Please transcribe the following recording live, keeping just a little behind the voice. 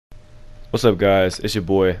What's up, guys? It's your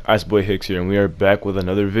boy IceBoyHicks here, and we are back with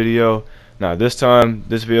another video. Now this time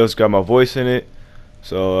this video's got my voice in it,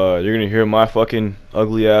 so you're gonna hear my fucking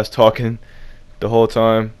ugly ass talking the whole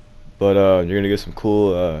time, but you're gonna get some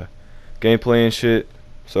cool gameplay and shit.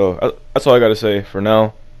 So that's all I gotta say for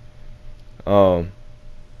now. I'll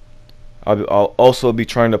also be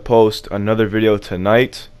trying to post another video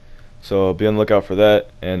tonight, so be on the lookout for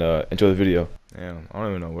that, and enjoy the video. Damn, I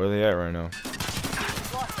don't even know where they at right now.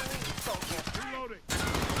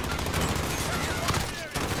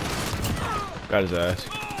 Got his ass.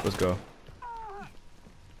 Let's go.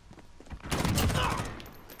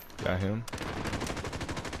 Got him.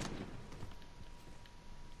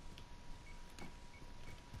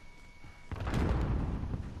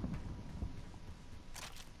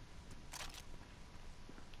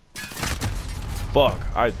 Fuck.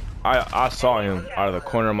 I saw him out of the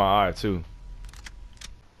corner of my eye too.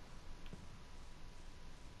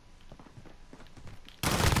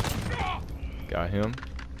 Got him.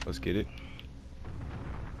 Let's get it.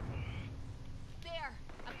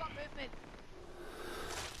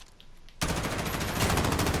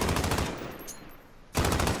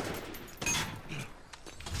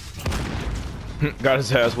 Got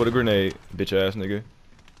his ass with a grenade, bitch ass nigga.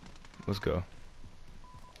 Let's go.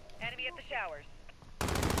 Enemy at the showers.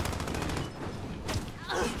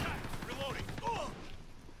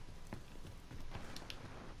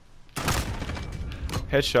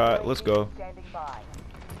 Headshot. Let's go. Standing by.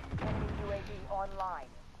 Enemy UAV online.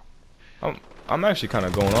 I'm actually kind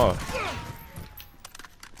of going off.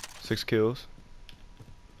 6 kills.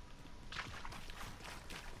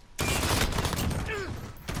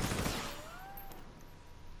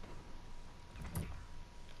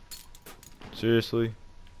 Seriously?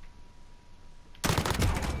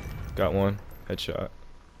 Got one. Headshot.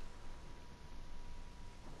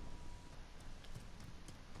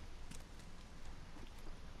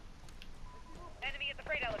 Enemy at the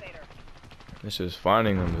freight elevator. It's just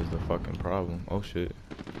finding them is the fucking problem. Oh shit.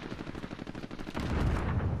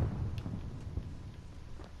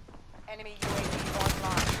 Enemy UAV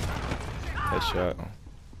online. Headshot.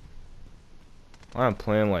 I'm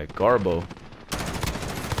playing like Garbo.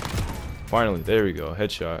 Finally, there we go.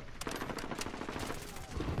 Headshot.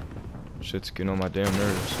 Shit's getting on my damn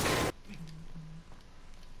nerves.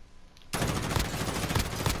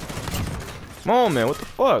 Come on, man. What the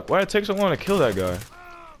fuck? Why'd it take so long to kill that guy?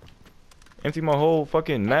 Empty my whole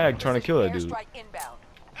fucking mag trying to kill that dude.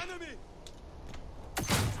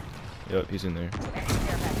 Yep, he's in there.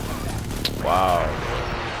 Wow.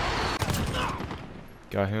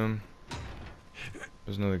 Got him.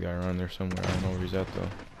 There's another guy around there somewhere. I don't know where he's at though.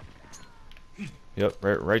 Yep,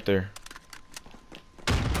 right there.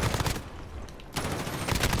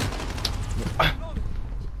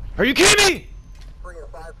 Are you kidding me? 3 to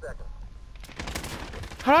 5 seconds.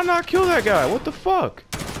 How did I not kill that guy? What the fuck?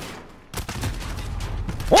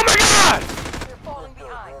 Oh my god! You're falling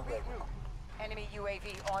behind. Regroup. Enemy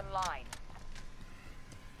UAV online.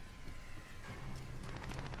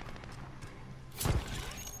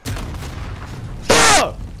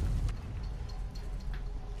 Fuck!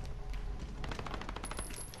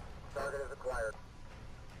 Target is acquired.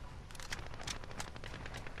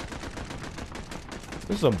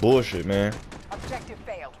 This is some bullshit, man. Objective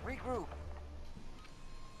failed. Regroup.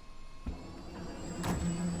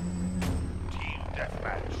 Team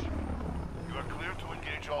Deathmatch. You are clear to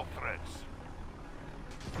engage all threats.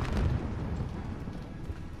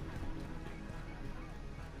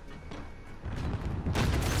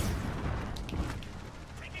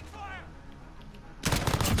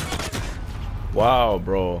 Wow,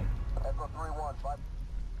 bro. Echo 3-1, bud.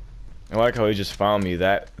 I like how he just found me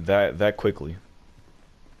that quickly.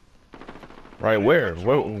 Right where?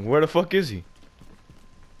 Where the fuck is he?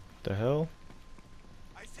 The hell?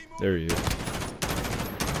 There he is.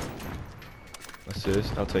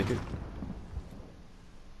 Assist, I'll take it.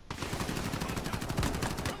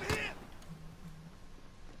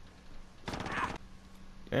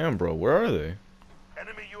 Damn, bro, where are they?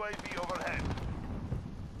 Enemy UAV overhead.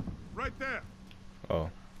 Right there.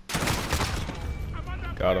 Oh.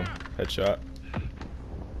 Got him. Headshot.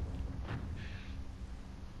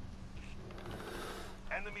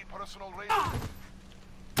 Enemy personal radar.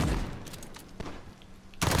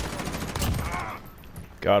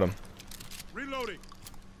 Got him. Reloading.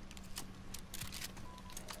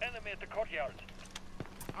 Enemy at the courtyard.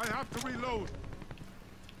 I have to reload.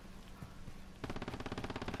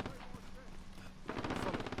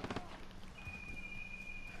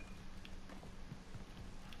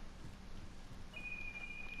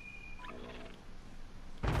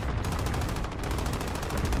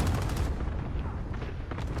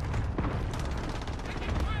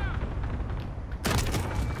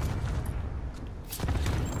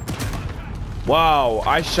 Wow,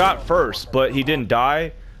 I shot first, but he didn't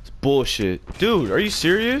die. It's bullshit. Dude, are you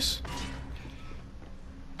serious?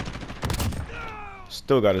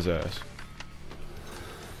 Still got his ass.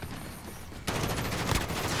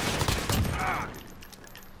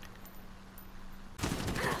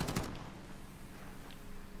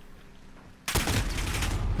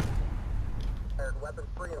 Weapons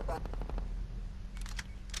free in 5.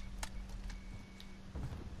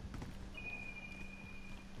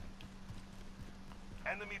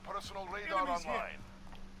 Enemy personal radar Enemies here. online.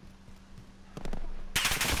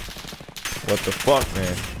 What the fuck,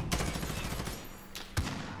 man?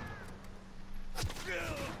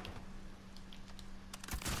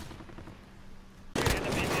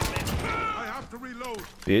 I have to reload.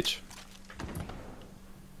 Bitch.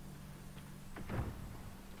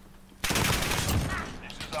 This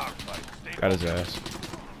is our fight. Stay Got his ass.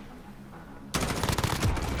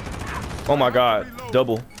 Oh my god.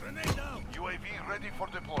 Double. UAV ready for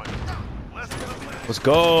deployment. Let's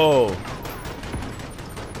go. Now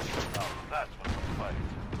that was a fight.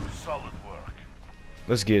 Solid work.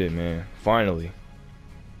 Let's get it, man. Finally.